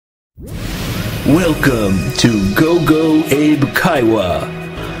Welcome to Go Go Abe Kaiwa,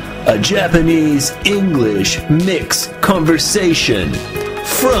 a Japanese English mix conversation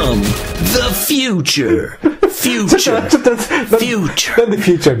from the future. Future. ちょっとなんでフューチ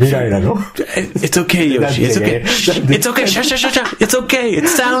ャー未来なの？ It's okay, Yoshi. It's okay. It's okay. It's okay. It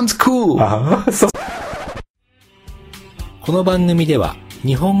sounds cool. この番組では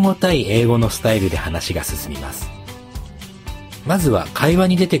日本語対英語のスタイルで話が進みます。まずは会話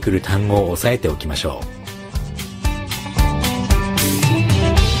に出てくる単語を押さえておきましょ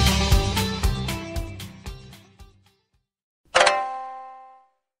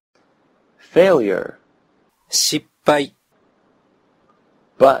う。Failure. 失敗。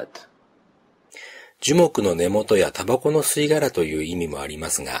butt 樹木の根元やタバコの吸い殻という意味もありま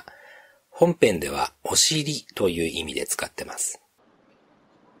すが、本編ではお尻という意味で使ってます。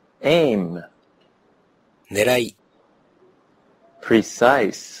aim 狙い。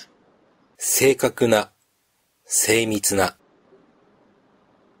precise 正確な、精密な。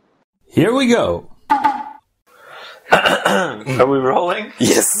Here we go. Are we rolling?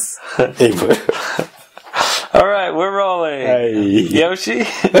 Yes. エイブ。All right, we're rolling. はい。Yoshi?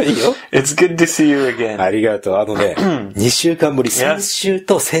 いいよ。It's good to see you again. ありがとう。2週間ぶり、先週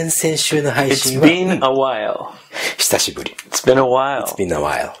と先々週の配信 It's は been a while. 久しぶり。It's been a while. It's been a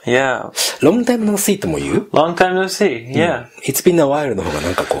while. Yeah. Long time no see とも言う？ Long time no see. Yeah. It's been a while の方が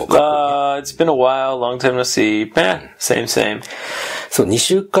なんかこう。It's been a while. Long time no see. Same. そう、2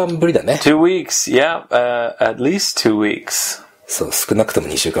週間ぶりだね。 2 weeks. Yeah. At least 2 weeks. そう、少なくとも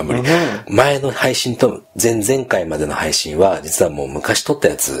2週間ぶり。前の配信と前々回までの配信は、実はもう昔撮った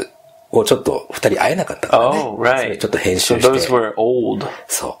やつをちょっと2人会えなかったからね。Oh, right. それちょっと編集 So して。 those were old.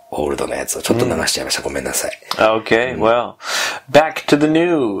 そう、オールドなやつをちょっと流しちゃいました。ごめんなさい。Okay, well, back to the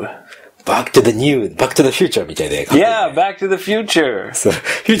new. Back to the new, Back to the future みたいで。Yeah, back to the future. そう、フ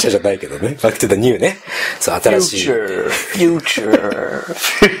ューチャーじゃないけどね。Back to the new ね。そう、新しい。Future.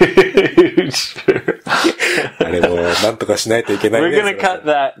 あれもなんとかしないといけないね。We're gonna cut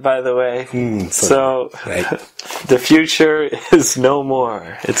that, by the way. So, はい。the future is no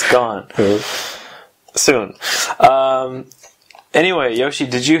more. It's gone. Soon. Anyway, Yoshi,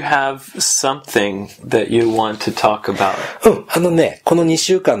 did you have something that you want to talk about? この2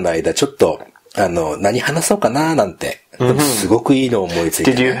週間の間、ちょっと、何話そうかななんて、すごくいいの思いつい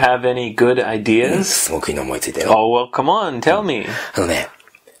て、ね。Did you have any good ideas? すごくいいの思いついたよ。Oh, well, come on, tell me.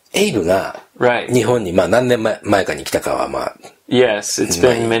 エイブが、日本に、何年前かに来たかは、Yes, it's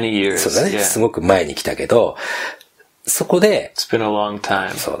been many years. そうだね。すごく前に来たけど、そこで、It's been a long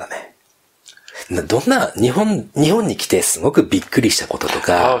time. そうだね。どんな、日本に来てすごくびっくりしたことと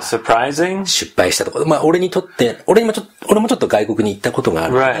か、surprising? 失敗したこと。俺もちょっと外国に行ったことがあ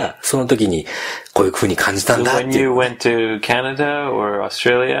るから、その時にこういう風に感じたんだっていう。So when you went to Canada or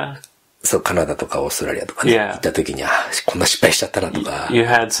Australia? そう、カナダとかオーストラリアとかね、行った時に、こんな失敗しちゃったなとか。You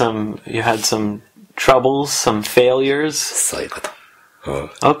had some troubles, some failures? そういうこと。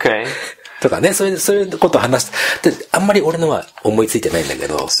Okay. とかね、そういうことを話す。で、あんまり俺のは思いついてないんだけ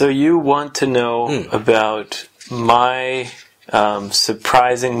ど。So you want to know about my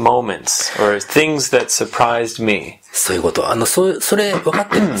surprising moments or things that surprised me. そういうこと。それ分かっ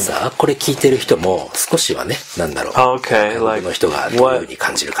てるさ、これ聞いてる人も少しはね、なんだろう。Okay, 外国の人がどういう風に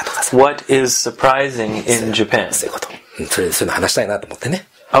感じるかとかさ。What is surprising in Japan? そういうこと。そういうの話したいなと思ってね。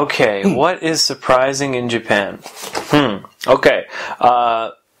Okay, what is surprising in Japan? Okay.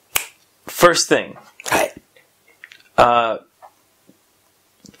 First thing. はい。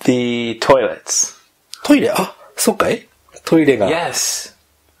The toilets. トイレ、そうかい？トイレが。Yes.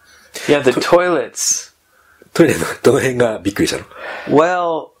 Yeah, the toilets. トイレのどの辺がびっくりしたの？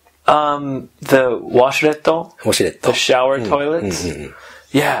 Well, the washlet? ウォシュレット。The shower toilets?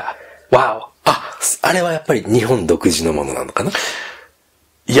 Yeah. Wow. あれはやっぱり日本独自のものなのかな？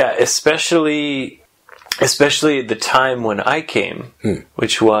 Yeah, especially the time when I came,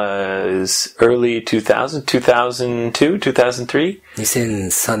 which was early 2000, 2002, 2003?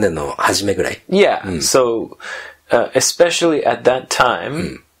 2003年の初めぐらい。Yeah, so especially at that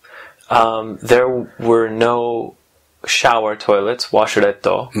time, there were no shower toilets,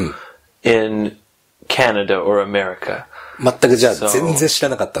 washeretto, in Canada or America. 全くじゃあ全然知ら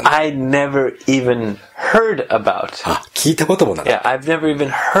なかったんだ。I never even heard about. 聞いたこともなかった。Yeah, I've never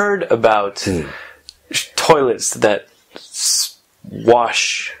even heard about toilets that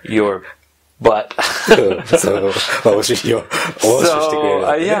wash your butt. そう、お尻をおししてくれる、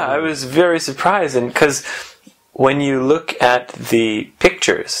ね。Yeah, I was very surprised, and because when you look at the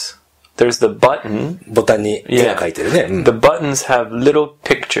pictures, there's the button. ボタンに絵が描いてるね。The buttons have little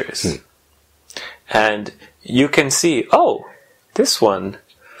pictures, and you can see, oh, this one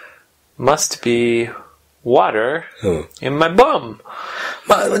must be water in my bum.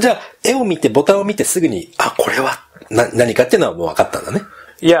 まあ、じゃあ、絵を見て、ボタンを見てすぐに、あ、これは、何かっていうのはもう分かったんだね。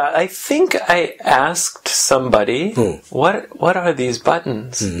Yeah, I think I asked somebody, what are these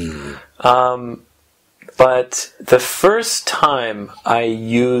buttons? But the first time I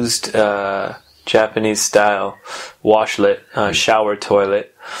used Japanese style washlet, shower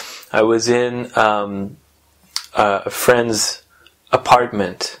toilet, I was in a friend's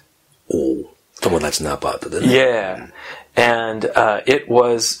apartment. 友達のアパートでね。Yeah. And it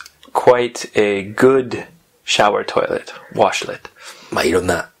was quite a good shower toilet, washlet. まあいろん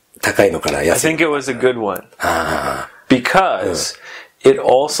な高いのから I 安い。 think it was a good one. Because it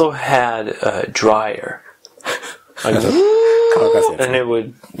also had a dryer. 乾かすや And it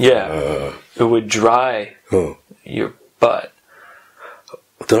would, it would dry your butt.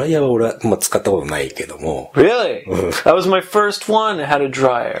 つ。ドライヤーは俺は、まあ、使ったことないけども。 Really? That was my first one that had a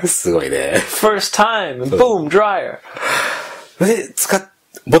dryer. すごいね。 First time, and boom, dryer. で、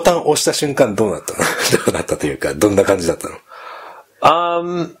ボタンを押した瞬間どうなったのどうなったというか、どんな感じだったの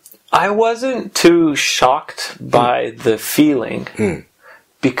I wasn't too shocked by the feeling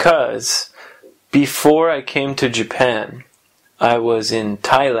because before I came to Japan, I was in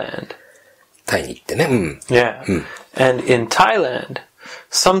Thailand. タイに行ってね。Yeah. And in Thailand,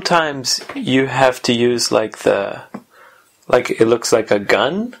 sometimes you have to use like it looks like a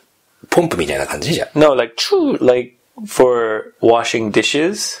gun. ポンプみたいな感じじゃん。 No, like for washing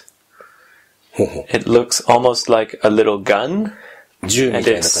dishes. ほうほう It looks almost like a little gun. 銃み And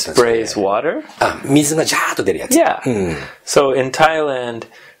たい it な形で。 sprays water. あ、水がジャーッと出るやつ。 Yeah. So in Thailand,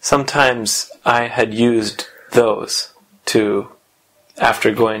 sometimes I had used those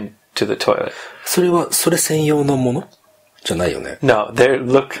after going to the toilet. それ専用のものじゃないよね。 No, they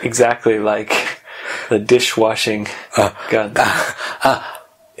look exactly like the dishwashing gun.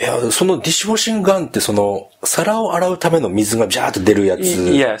 いや、そのディッシュウォッシングガンって皿を洗うための水がジャーッと出るやつ。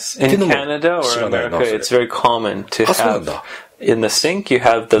 Yes, in Canada or America, it's very common to あ、そうなん have だ。 in the sink. You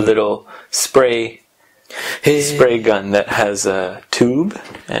have the little spray gun that has a tube.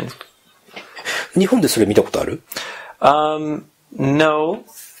 And 日本でそれ見たことある no,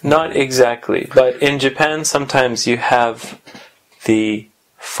 not exactly. But in Japan, sometimes you have the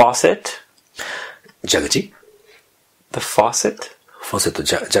faucet. 蛇口 The faucet. フォセット、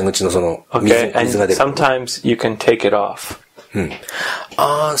蛇口の水 Okay, が and 出る。 sometimes you can take it off.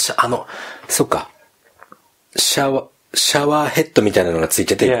 そっか。シャワーヘッドみたいなのがつい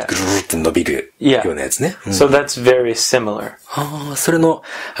てて、ぐる Yeah. ーって伸びる Yeah. ようなやつね。So that's very similar. それの、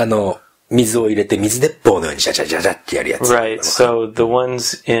水を入れて水鉄砲のようにジャジャジャジャってやるやつ。 Right. So the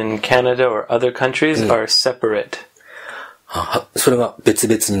ones in Canada or other countries are separate. それが別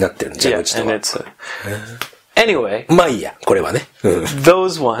々になってるの、蛇 Yeah, 口と and は。 it's anyway. まあいいや、これはね。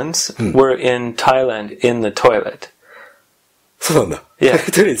Those ones were in Thailand in the toilet. そうなんだ。いや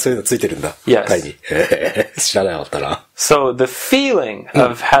トイレにそういうのついてるんだ。 Yes. タイに。知らなかったな。 So the feeling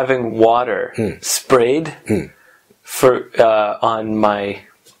of having water sprayed on my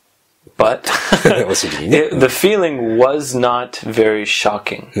butt, お尻にね。 the feeling was not very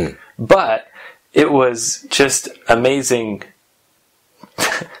shocking, but it was just amazing.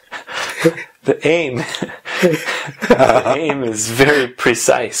 The aim is very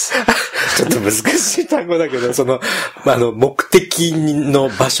precise. ちょっと難しい単語だけど、目的の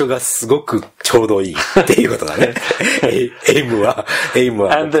場所がすごくちょうどいいっていうことだね。エイムは。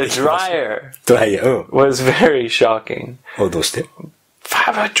And the dryer ドライヤー、was very shocking. どうして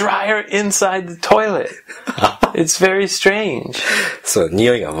Have a dryer inside the toilet. It's very strange. そう、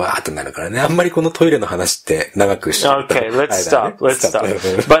匂いがわーっとなるからね。あんまりこのトイレの話って長くしてると Okay, let's あれだね stop. Let's stop.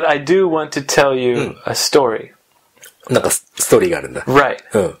 But I do want to tell you a story. なんかストーリーがあるんだ。 Right.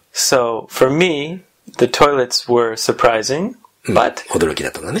 うん。 So for me, the toilets were surprising, but 驚きだ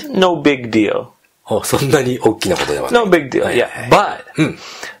ったんだね。 no big deal. そんなに大きなことではない。 No big deal. Yeah. But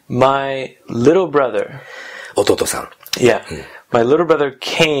my little brother, 弟さん。 yeah, my little brother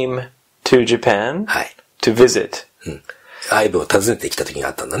came to Japan はい。 to visit. アイブを訪ねてきた時が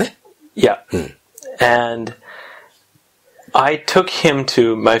あったんだね。 Yeah. And I took him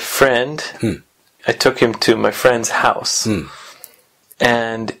to my friend. I took him to my friend's house.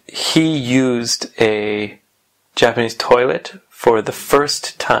 And he used a Japanese toilet for the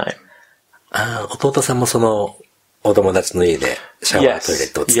first time. 弟さんもお友達の家でシャワートイレ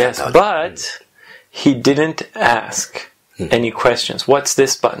ットを使ったわ Yes, け。 but he didn't ask any questions. What's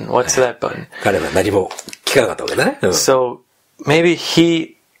this button? What's that button? 彼は何も聞かなかったわけだね。So maybe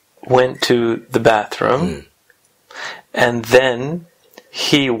he went to the bathroom and then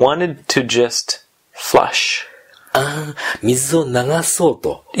he wanted to just flush. 水を流そうと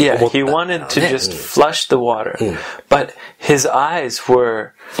思った Yeah, he wanted to just flush the water. But his eyes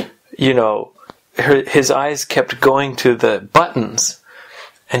were, his eyes kept going to the buttons.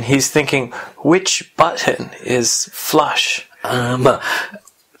 And he's thinking, which button is flush?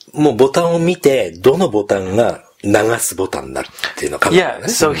 もうボタンを見て、どのボタンが流すボタンだっていうのを考えたね。Yeah,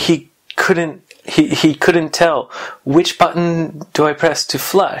 so he couldn't tell which button do I press to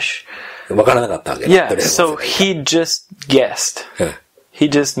flush. わからなかったわけだ。Yeah, so he just guessed. He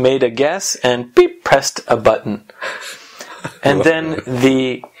just made a guess and beep, pressed a button. And then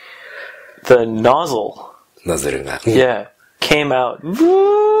the nozzle, ノズルが。yeah, came out.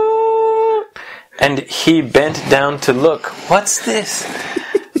 And he bent down to look. What's this?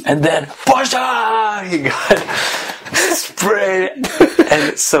 And then, Pasha! He got sprayed.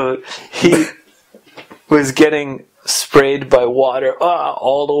 And so he was getting sprayed by water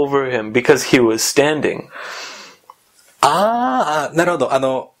all over him because he was standing. なるほど。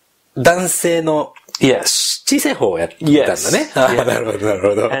男性の Yes. 小さい方をやったんだね。Yes. なるほど、なる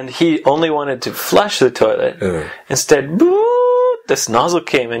ほど。 And he only wanted to flush the toilet. Instead, this nozzle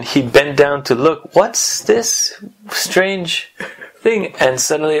came and he bent down to look. What's this strange thing? And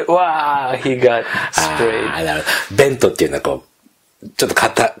suddenly, wow, he got sprayed. なるほど。ベントっていうのはこう、ちょっとか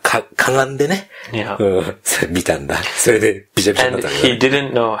がんでね。Yeah. 見たんだ。それでビシャビシャにな And ったんだ he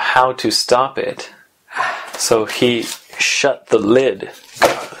didn't know how to stop it. So he shut the lid.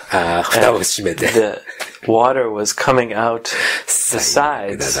 蓋を閉めて。The water was coming out the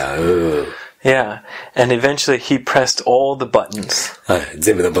sides. Yeah. And eventually he pressed all the buttons. はい。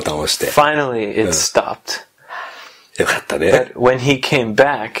全部のボタンを押して。Finally, it stopped. よかったね。 But when he came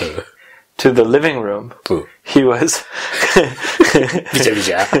back to the living room, he was ビチャビ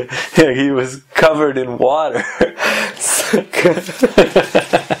チャ。yeah, he was covered in water.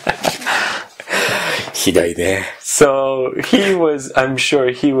 ひどいね。 So I'm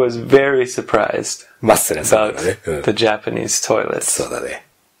sure he was very surprised マッスルさん about だね。the Japanese toilets. そうだね。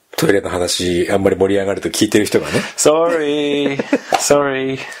トイレの話あんまり盛り上がると聞いてる人がね。Sorry,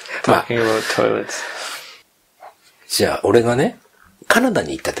 talking about toilets. じゃあ俺がね、カナダ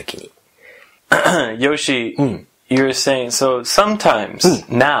に行った時に。Yoshi, you're saying, so sometimes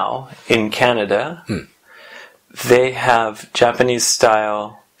now in Canada, they have Japanese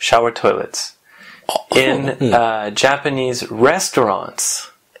style shower toilets in Japanese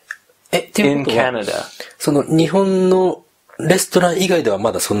restaurants in Canada. その日本のレストラン以外では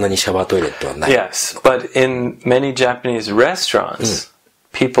まだそんなにシャワートイレットはない。Yes, but in many Japanese restaurants,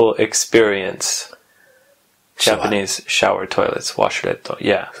 people experience Japanese shower toilets, washuretto.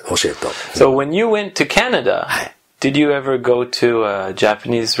 Yeah. 教えると。So when you went to Canada, did you ever go to a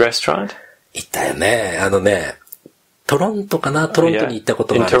Japanese restaurant? 行ったよね。トロントかな、トロントに行ったこ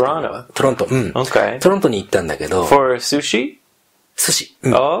とがある。In Toronto? トロント。Okay. トロントに行ったんだけど。 For sushi? 寿司。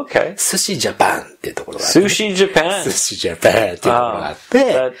Oh, okay. 寿司ジャパンっていうところがあって。Sushi Japan. 寿司ジャパンっていうところがあって。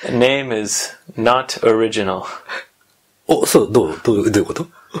That name is not original. そう、どういうこと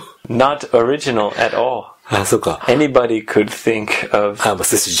Not original at all. そうか。Anybody could think of. もう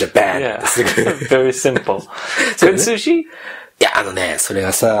寿司ジャパン。Yeah. Very simple. Good sushi? いや、それ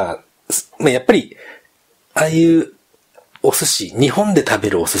がさ、やっぱり、ああいうお寿司、日本で食べ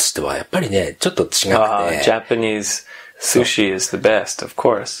るお寿司とはやっぱりね、ちょっと違くて。Japanese sushi is the best, of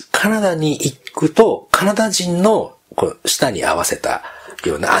course. カナダに行くと、カナダ人の舌に合わせた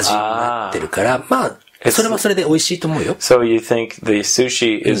ような味になってるから、それはそれで美味しいと思うよ。So you think the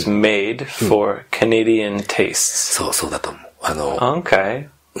sushi is made for Canadian tastes? そうだと思う。Okay.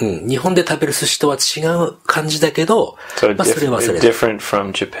 日本で食べる寿司とは違う感じだけど、それはそれで。different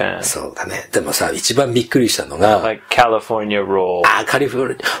from Japan. そうだね。でもさ、一番びっくりしたのが、Like California roll. カリフォ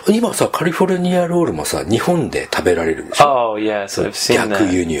ルニア。今さ、カリフォルニアロールもさ、日本で食べられるでしょ。Oh, yes, I've seen that.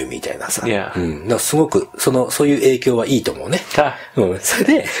 逆輸入みたいなさ。Yeah. だからすごく、そういう影響はいいと思うね。それ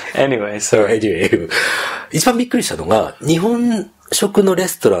で、Anyway, anyway, 一番びっくりしたのが、日本食のレ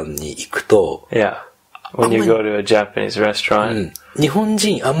ストランに行くと、Yeah. When you go to a Japanese restaurant. 日本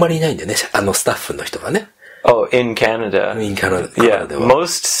人あんまりいないんだよね。スタッフの人がね。Oh, in Canada. In Canada. Yeah.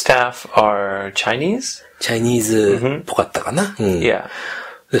 Most staff are Chinese. チャイニーズっぽかったかな。Yeah.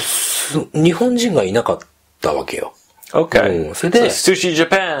 日本人がいなかったわけよ。Okay. それで、So, Sushi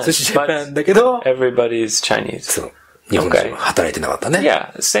Japan. 寿司ジャパンだけど、everybody's Chinese. そう。日本人は働いてなかったね。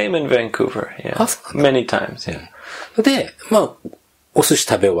Yeah. Same in Vancouver. Yeah. Many times. Yeah. で、お寿司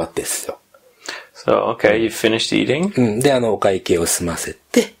食べ終わってですよ。So, okay, you finished eating? で、お会計を済ませ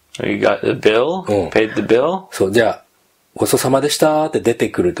て。You got the bill? Paid the bill? そう、じゃあ、ごちそうさまでしたって出て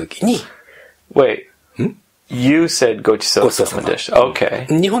くるときに。Wait. You said ごちそうさまでした。Okay.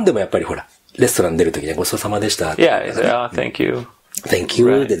 日本でもやっぱりほら、レストラン出るときにごちそうさまでした。Yeah, he said, oh, thank you. Thank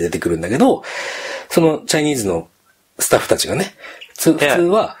you で出てくるんだけど、そのチャイニーズのスタッフたちがね、普通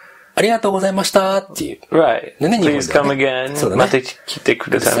は、ありがとうございましたっていう。Right. ね、Please come again. そうだね。また来てく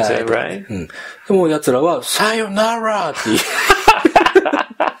ださい、right? うん。でも奴らは、さよならってっ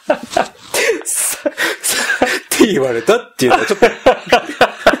て言われたっていうのはちょっと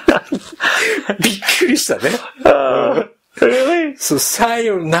びっくりしたね。Really? そう、さ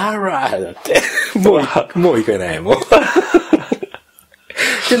よならだって。もう行かない、もう。っ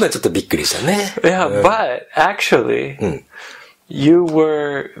ていうのはちょっとびっくりしたね。Yeah, but actually, you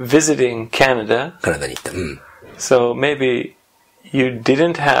were visiting Canada. カナダに行った。うん。So maybe you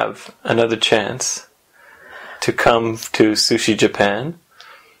didn't have another chance to come to Sushi Japan.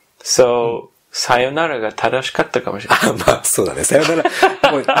 So, さよならが正しかったかもしれない。あ、まあ、そうだね。さよな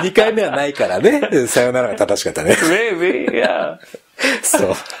ら。もう2回目はないからね。さよならが正しかったね。Maybe, yeah.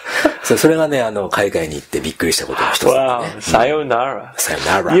 そう。それがね、海外に行ってびっくりしたことの一つだね。Wow, さよなら。さよ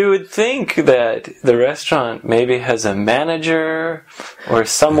なら。You would think that the restaurant maybe has a manager or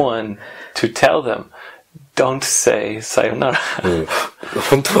someone to tell them, don't say さよなら。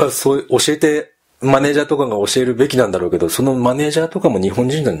本当はそう、教えて、マネージャーとかが教えるべきなんだろうけど、そのマネージャーとかも日本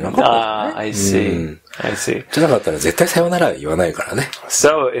人なんじゃなかった、ね。ああ、I see. I see. じゃなかったら絶対さよなら言わないからね。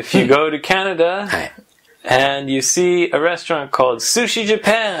So, if you go to Canada, はい。and you see a restaurant called Sushi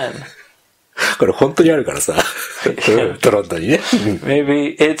Japan. これ本当にあるからさ。トロントにね。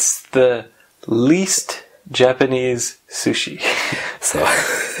Maybe it's the least Japanese sushi. そう。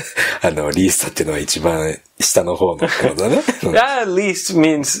リーストっていうのは一番下の方のってことだね。Least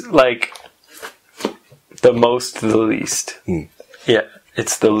means like the most, the least. Yeah,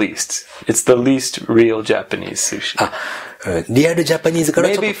 it's the least. It's the least real Japanese sushi. リアルジャパニーズから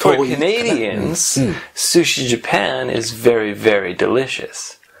ちょっ Maybe と for 遠い。Canadians, Sushi Japan is very, very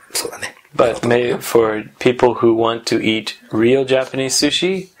delicious. そうだね。 But maybe for people who want to eat real Japanese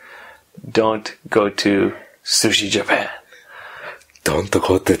sushi, don't go to Sushi Japan. Don't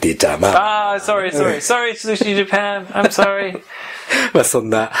go to the Japan. Sorry, Sushi Japan. I'm sorry. まあそん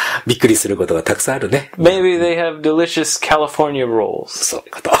なびっくりすることがたくさんあるね。Maybe they have delicious California rolls. そうい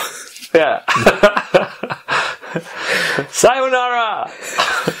うこと。Yeah. Sayonara!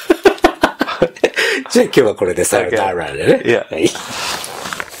 じゃあ今日はこれでさよならでね。Yeah. はい。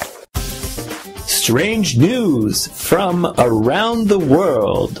Strange news from around the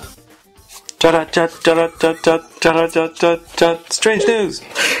world. Strange news.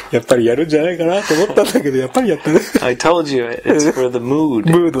 やっぱりやるんじゃないかなと思ったんだけど、やっぱりやったね。I told you it's for the mood.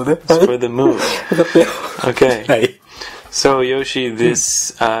 ムードね。 It's for the mood. 分かったよ。 Okay. はい。 So Yoshi,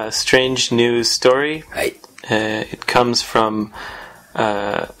 this strange news story, はい。it comes from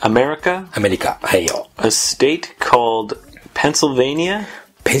America, アメリカ。はいよ。 a state called Pennsylvania.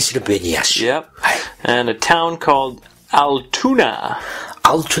 ペンシルベニア州。 Yep. はい。 And a town called Altoona.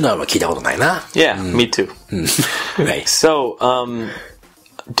 アルトゥナは聞いたことないな。 Yeah, me too. はい。 So,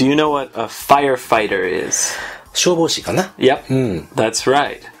 do you know what a firefighter is? 消防士かな。 Yep, that's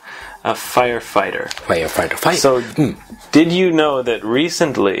right. A firefighter. ファイアファイター。ファイ。 So, did you know that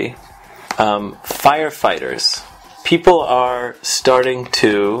recently, firefighters, people are starting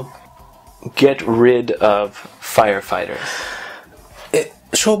to get rid of firefighters?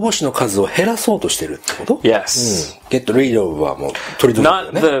 消防士の数を減らそうとしてるってこと？ Yes. Get rid of はもう取り除くよ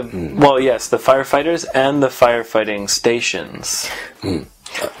Not ね。 the, well, yes, the firefighters and the firefighting stations.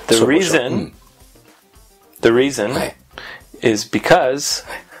 The reason はい。 is because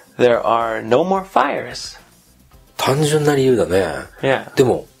there are no more fires. 単純な理由だね。 Yeah. で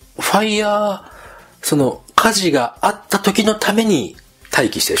も、ファイヤー、その火事があった時のために待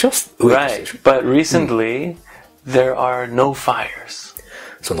機してるでしょ？ウェイトしてるで Right. しょ？ But recently, there are no fires.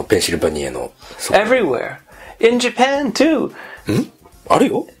 そのペンシルバニアの。Everywhere. In Japan, too. ある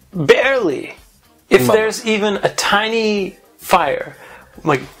よ。 Barely. If Mama. there's even a tiny fire,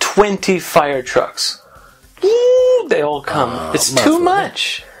 like 20 fire trucks, woo, they all come. It's too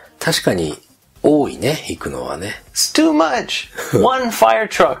much. 確かに多いね、行くのはね。 It's too much. One fire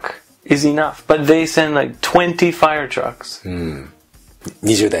truck is enough, but they send like 20 fire trucks.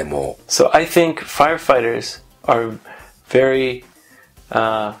 20台も。 So I think firefighters are very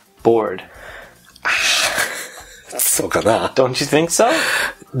bored. そうかな。 Don't you think so?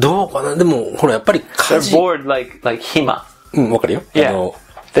 どうかな。でも、ほら、やっぱり火 They're 事。bored like hima. わかるよ。 Yeah.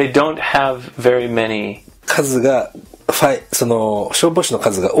 They don't have very many. 数が、その、消防士の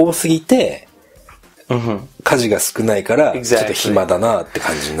数が多すぎて、火事が少ないから、 Exactly. ちょっと暇だなって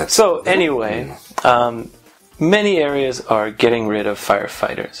感じになっちゃう。 So anyway, many areas are getting rid of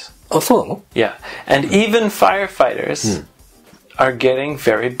firefighters. あ、そうなの？ Yeah. And even firefighters are getting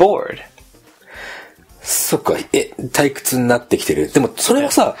very bored. そっか、退屈になってきてる。でも、それ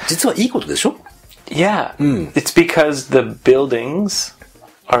はさ、実はいいことでしょ？ Yeah. It's because the buildings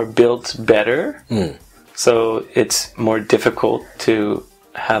are built better. So it's more difficult to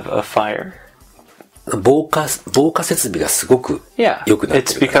have a fire. 防火設備がすごく Yeah. 良くなっ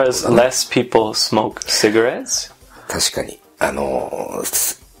て It's るからってこ because とだね。 less people smoke cigarettes. 確かに。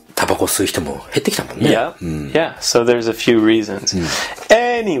タバコ吸う人も減ってきたもんね。Yeah. Yeah. So there's a few reasons.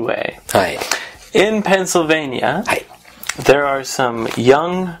 Anyway, はい。 in Pennsylvania, はい。 there are some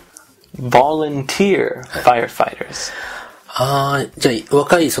young volunteer firefighters. じゃあ、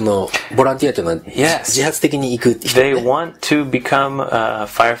若いボランティアというのは、Yes. 自発的に行く人 They ね。 want to become a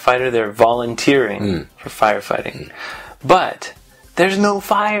firefighter. They're volunteering for firefighting. But there's no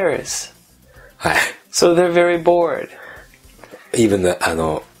fires. はい。So they're very bored. even They're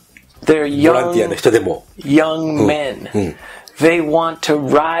ボランティアの young, 人でも。young men. They want to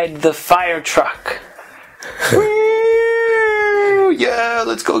ride the fire truck. Woo! Yeah,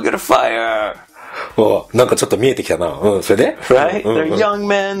 let's go get a fire. なんかちょっと見えてきたな。それで Right? They're young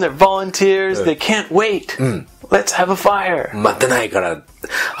men, they're volunteers, they can't wait. Let's have a fire. 待ってないから、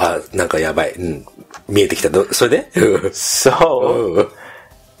なんかやばい。見えてきた。それでSo,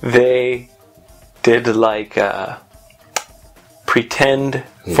 they did like pretend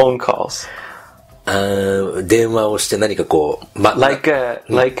phone calls. 電話をして何かこう、Like a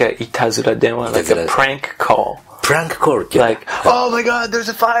itazura denwa, like a prank call. プランクコールっていう。Like, oh my god, there's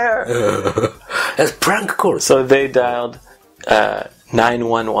a fire! プランクコール。 So they dialed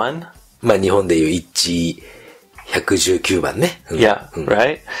 911. まあ日本でいう119番ね。Yeah,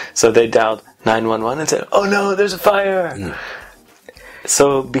 right? So they dialed 911 and said, oh no, there's a fire!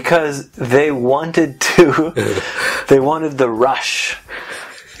 So because they wanted the rush.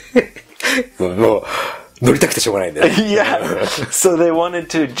 もう、乗りたくてしょうがないんだよ。Yeah. So they wanted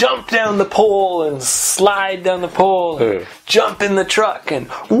to jump down the pole and slide down the pole, and jump in the truck and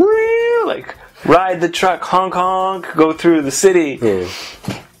like ride the truck, honk honk, go through the city.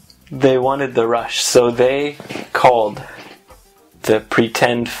 They wanted the rush, so they called the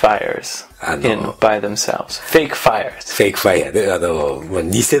pretend fires in by themselves. Fake fires. フェイクファイヤーで、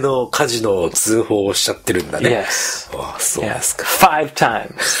偽のカジノを通報しちゃってるんだね。 Yes. そうですか。 5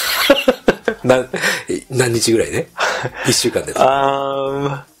 times. 何日ぐらいね ?1 週間で。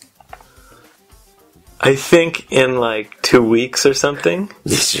I think in like 2 weeks or something.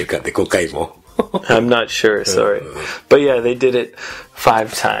 2週間で5回も。I'm not sure, sorry. But yeah, they did it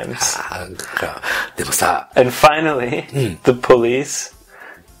 5 times. なんか、でもさ、 And finally, the police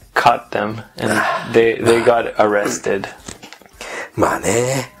caught them and they got arrested まあ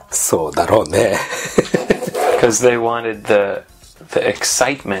ね、そうだろうね。 because they wanted the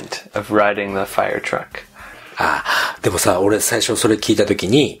excitement of riding the fire truck. でもさ、俺最初それ聞いたとき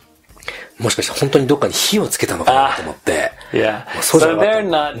に、もしかして本当にどっかに火をつけたのかなと思って。Yeah. そうじゃ So なかった they're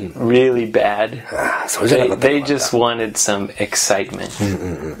not really bad. それじゃなかったの They かな just wanted some excitement.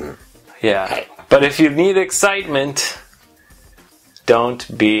 Yeah. But if you need excitement,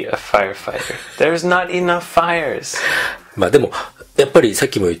 don't be a firefighter. There's not enough fires. まあでも、やっぱりさっ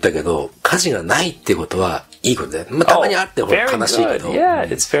きも言ったけど、火事がないってことはいいことだよ。まあたまにあってほら very 悲しいけ good. ど。 Yeah,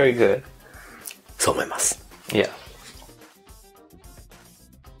 it's very good. そう思います。Yeah.